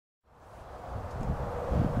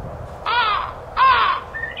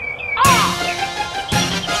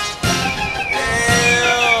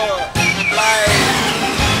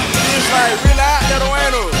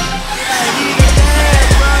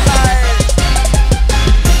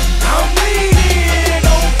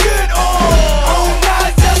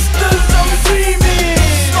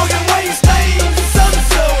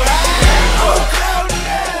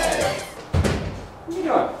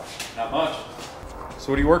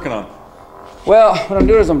working on? Well, what I'm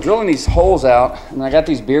doing is I'm drilling these holes out, and I got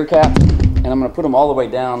these beer caps, and I'm gonna put them all the way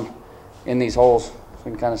down in these holes. So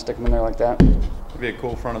we can kind of stick them in there like that. That'd be a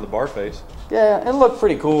cool front of the bar face. Yeah, it'll look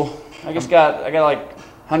pretty cool. I got like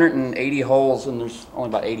 180 holes, and there's only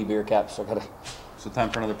about 80 beer caps, so I gotta. So time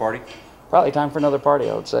for another party? Probably time for another party,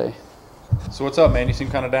 I would say. So what's up, man? You seem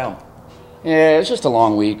kind of down. Yeah, it's just a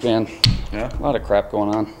long week, man. Yeah? A lot of crap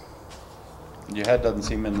going on. Your head doesn't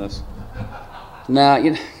seem in this. Nah,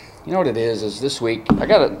 you know what it is this week, I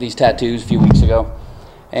got these tattoos a few weeks ago,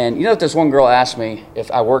 and you know what this one girl asked me if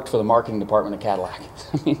I worked for the marketing department of Cadillac.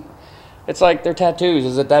 I mean, it's like, they're tattoos,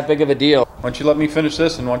 is it that big of a deal? Why don't you let me finish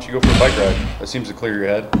this, and why don't you go for a bike ride? That seems to clear your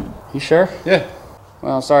head. You sure? Yeah.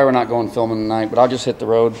 Well, sorry we're not going filming tonight, but I'll just hit the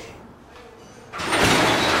road.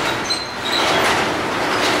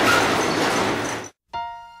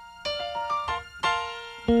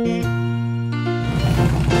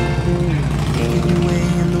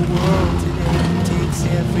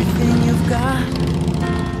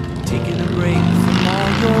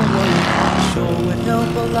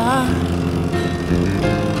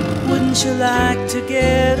 Wouldn't you like to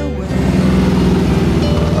get away?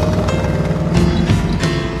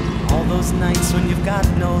 All those nights when you've got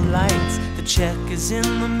no lights, the check is in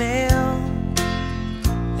the mail,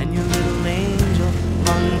 and your little angel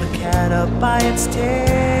hung the cat up by its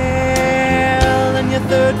tail, and your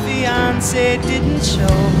third fiance didn't show.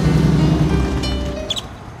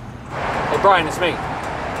 Hey Brian, it's me.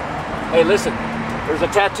 Hey listen, there's a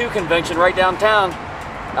tattoo convention right downtown.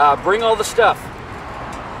 Bring all the stuff.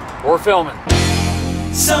 We're filming.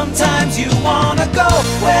 Sometimes you wanna go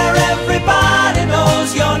where everybody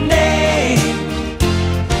knows your name,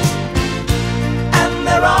 and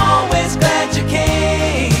they're always glad you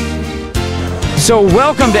came. So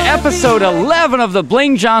welcome to episode 11 of the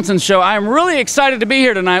Bling Johnson Show. I'm really excited to be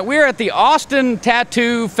here tonight. We're at the Austin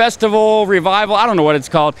Tattoo Festival Revival. I don't know what it's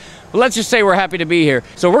called, but let's just say we're happy to be here.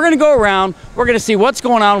 So we're gonna go around, we're gonna see what's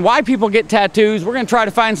going on, why people get tattoos. We're gonna try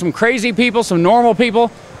to find some crazy people, some normal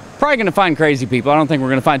people. Probably gonna find crazy people. I don't think we're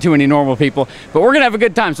gonna find too many normal people, but we're gonna have a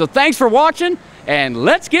good time. So thanks for watching, and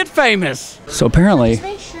let's get famous. So apparently,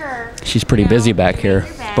 she's pretty busy back here,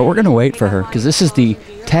 but we're gonna wait for her because this is the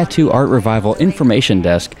Tattoo Art Revival information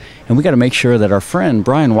desk, and we gotta make sure that our friend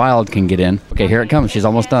Brian Wild can get in. Okay, here it comes. She's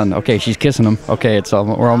almost done. Okay, she's kissing him. Okay,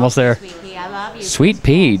 we're almost there. Sweet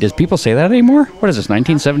pea. Does people say that anymore? What is this,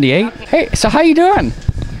 1978? Hey, so how you doing?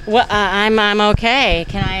 Well, I'm okay.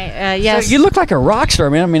 Can I, yes. So you look like a rock star,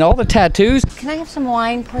 man. I mean, all the tattoos. Can I have some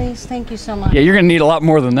wine, please? Thank you so much. Yeah, you're going to need a lot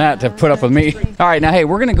more than that to put up with me. All right, now, hey,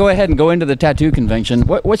 we're going to go ahead and go into the tattoo convention.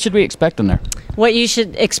 What should we expect in there? What you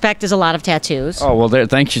should expect is a lot of tattoos. Oh, well,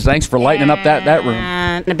 thanks for lightening up that room.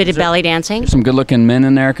 And a bit of belly dancing. Some good-looking men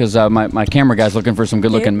in there, because my camera guy's looking for some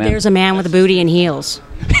good-looking men. There's a man with a booty and heels.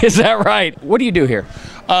 Is that right? What do you do here?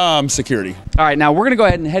 Security. All right, now we're going to go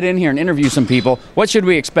ahead and head in here and interview some people. What should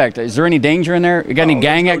we expect? Is there any danger in there? You got any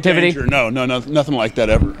gang activity? Danger. No, nothing like that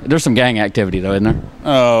ever. There's some gang activity, though, isn't there?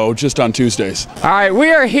 Oh, just on Tuesdays. All right,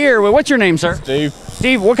 we are here. What's your name, sir? Steve.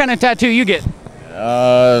 Steve, what kind of tattoo you get?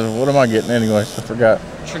 What am I getting anyways? I forgot.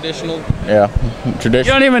 Traditional. Yeah, traditional.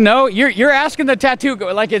 You don't even know? You're asking the tattoo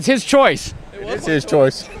like it's his choice. It's his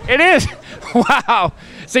choice. It is? Wow.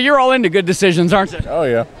 So you're all into good decisions, aren't you? Oh,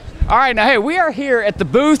 yeah. All right, now, hey, we are here at the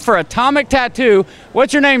booth for Atomic Tattoo.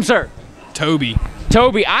 What's your name, sir? Toby.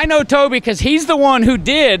 Toby. I know Toby because he's the one who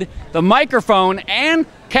did the microphone and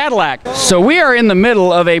Cadillac. So we are in the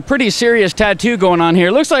middle of a pretty serious tattoo going on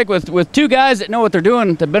here. Looks like with two guys that know what they're doing,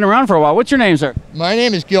 that have been around for a while. What's your name, sir? My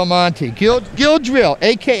name is Gil Monty. Gil Drill,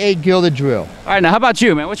 a.k.a. Gil the Drill. All right, now, how about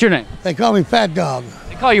you, man? What's your name? They call me Fat Dog.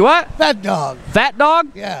 They call you what? Fat Dog. Fat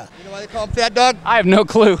Dog? Yeah. You know why they call him Fat Dog? I have no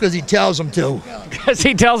clue. Because he tells them to. Because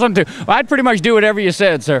he tells them to. Well, I'd pretty much do whatever you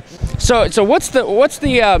said, sir. So what's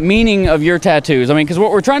the meaning of your tattoos? I mean, because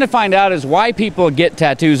what we're trying to find out is why people get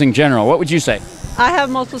tattoos in general. What would you say? I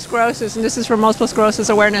have multiple sclerosis, and this is for multiple sclerosis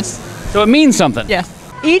awareness. So it means something? Yes.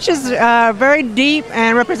 Each is very deep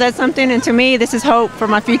and represents something, and to me, this is hope for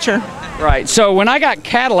my future. Right. So when I got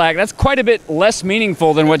Cadillac, that's quite a bit less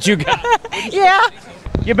meaningful than what you got. Yeah.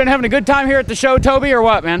 You've been having a good time here at the show, Toby, or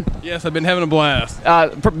what, man? Yes, I've been having a blast.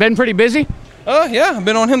 Been pretty busy? Yeah, I've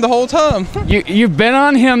been on him the whole time. You've been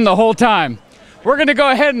on him the whole time. We're going to go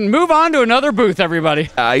ahead and move on to another booth, everybody.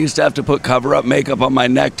 I used to have to put cover-up makeup on my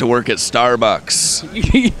neck to work at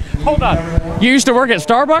Starbucks. Hold on. You used to work at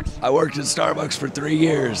Starbucks? I worked at Starbucks for 3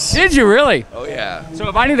 years. Did you really? Oh, yeah. So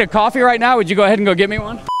if I need a coffee right now, would you go ahead and go get me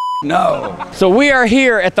one? No. So we are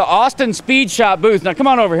here at the Austin Speed Shop booth. Now, come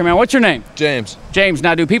on over here, man. What's your name? James. James.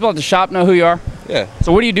 Now, do people at the shop know who you are? Yeah.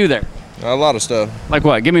 So what do you do there? A lot of stuff. Like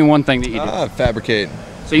what? Give me one thing that you do. Fabricate.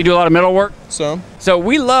 So you do a lot of metal work? Some. So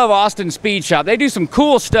we love Austin Speed Shop. They do some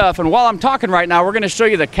cool stuff, and while I'm talking right now, we're going to show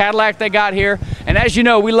you the Cadillac they got here. And as you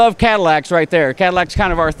know, we love Cadillacs right there. Cadillac's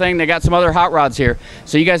kind of our thing. They got some other hot rods here.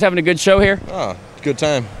 So you guys having a good show here? Oh, good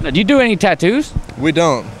time. Now, do you do any tattoos? We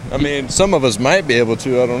don't. I mean, some of us might be able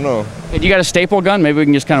to. I don't know. Hey, you got a staple gun? Maybe we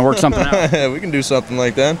can just kind of work something out. We can do something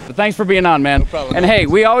like that. But thanks for being on, man. No problem. And hey,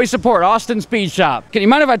 we always support Austin Speed Shop. Can you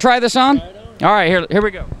mind if I try this on? All right, here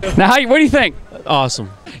we go. Now, what do you think?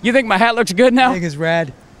 Awesome. You think my hat looks good now? I think it's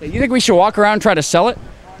rad. You think we should walk around and try to sell it?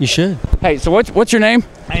 You should. Hey, so what's your name?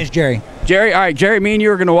 My name's Jerry. Jerry? All right, Jerry, me and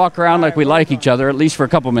you are going to walk around like we like each other, at least for a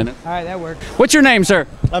couple minutes. All right, that works. What's your name, sir?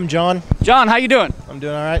 I'm John. John, how you doing? I'm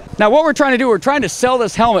doing all right. Now, what we're trying to do, we're trying to sell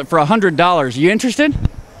this helmet for $100. You interested?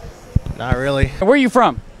 Not really. Where are you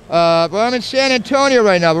from? Well, I'm in San Antonio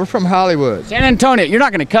right now. We're from Hollywood. San Antonio. You're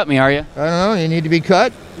not going to cut me, are you? I don't know. You need to be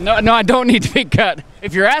cut? No, I don't need to be cut.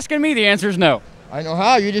 If you're asking me, the answer is no. I know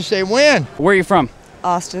how. You just say when. Where are you from?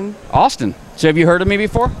 Austin. Austin. So have you heard of me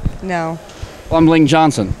before? No. Well, I'm Bling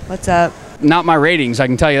Johnson. What's up? Not my ratings, I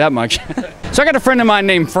can tell you that much. So I got a friend of mine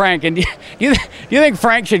named Frank, and do you think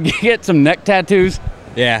Frank should get some neck tattoos?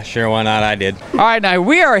 Yeah, sure. Why not? I did. All right, now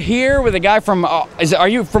we are here with a guy from, are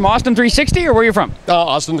you from Austin 360 or where are you from?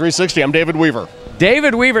 Austin 360. I'm David Weaver.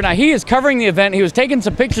 David Weaver. Now he is covering the event. He was taking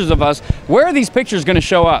some pictures of us. Where are these pictures going to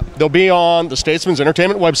show up? They'll be on the Statesman's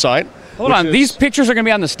Entertainment website. Hold on, these pictures are going to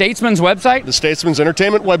be on the Statesman's website? The Statesman's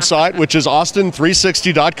Entertainment website, which is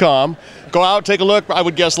austin360.com. Go out, take a look. I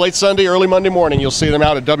would guess late Sunday, early Monday morning. You'll see them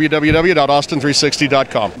out at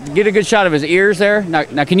www.austin360.com. Get a good shot of his ears there. Now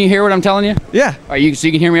can you hear what I'm telling you? Yeah. So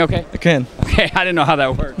you can hear me okay? I can. Okay, I didn't know how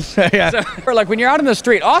that works. Yeah. So, like when you're out in the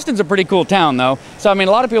street, Austin's a pretty cool town though. So I mean,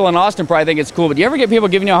 a lot of people in Austin probably think it's cool, but do you ever get people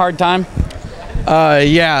giving you a hard time?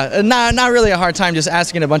 Yeah. Not really a hard time, just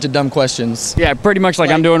asking a bunch of dumb questions. Yeah, pretty much like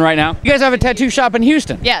I'm doing right now. You guys have a tattoo shop in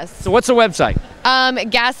Houston? Yes. So what's the website?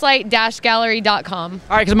 Gaslight-gallery.com.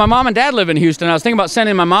 All right, because my mom and dad live in Houston. I was thinking about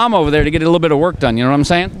sending my mom over there to get a little bit of work done. You know what I'm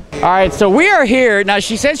saying? All right, so we are here. Now,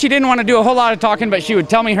 she said she didn't want to do a whole lot of talking, but she would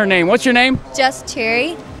tell me her name. What's your name? Just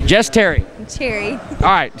Cherry. Jess Terry. Cherry. All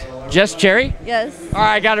right, Jess Cherry? Yes. All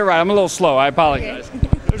right, I got it right. I'm a little slow. I apologize. Okay.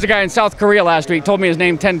 There was a guy in South Korea last week, told me his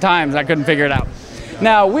name 10 times. I couldn't figure it out.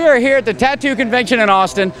 Now, we are here at the Tattoo Convention in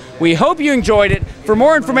Austin. We hope you enjoyed it. For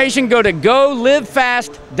more information, go to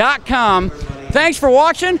golivefast.com. Thanks for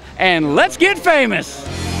watching, and let's get famous.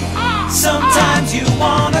 Sometimes you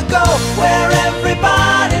wanna go where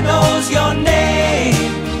everybody knows your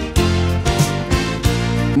name.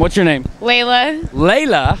 What's your name? Layla.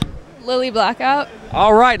 Layla? Lily Blackout.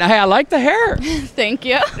 All right. Now, hey, I like the hair. Thank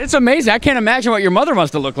you. It's amazing. I can't imagine what your mother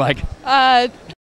must have looked like.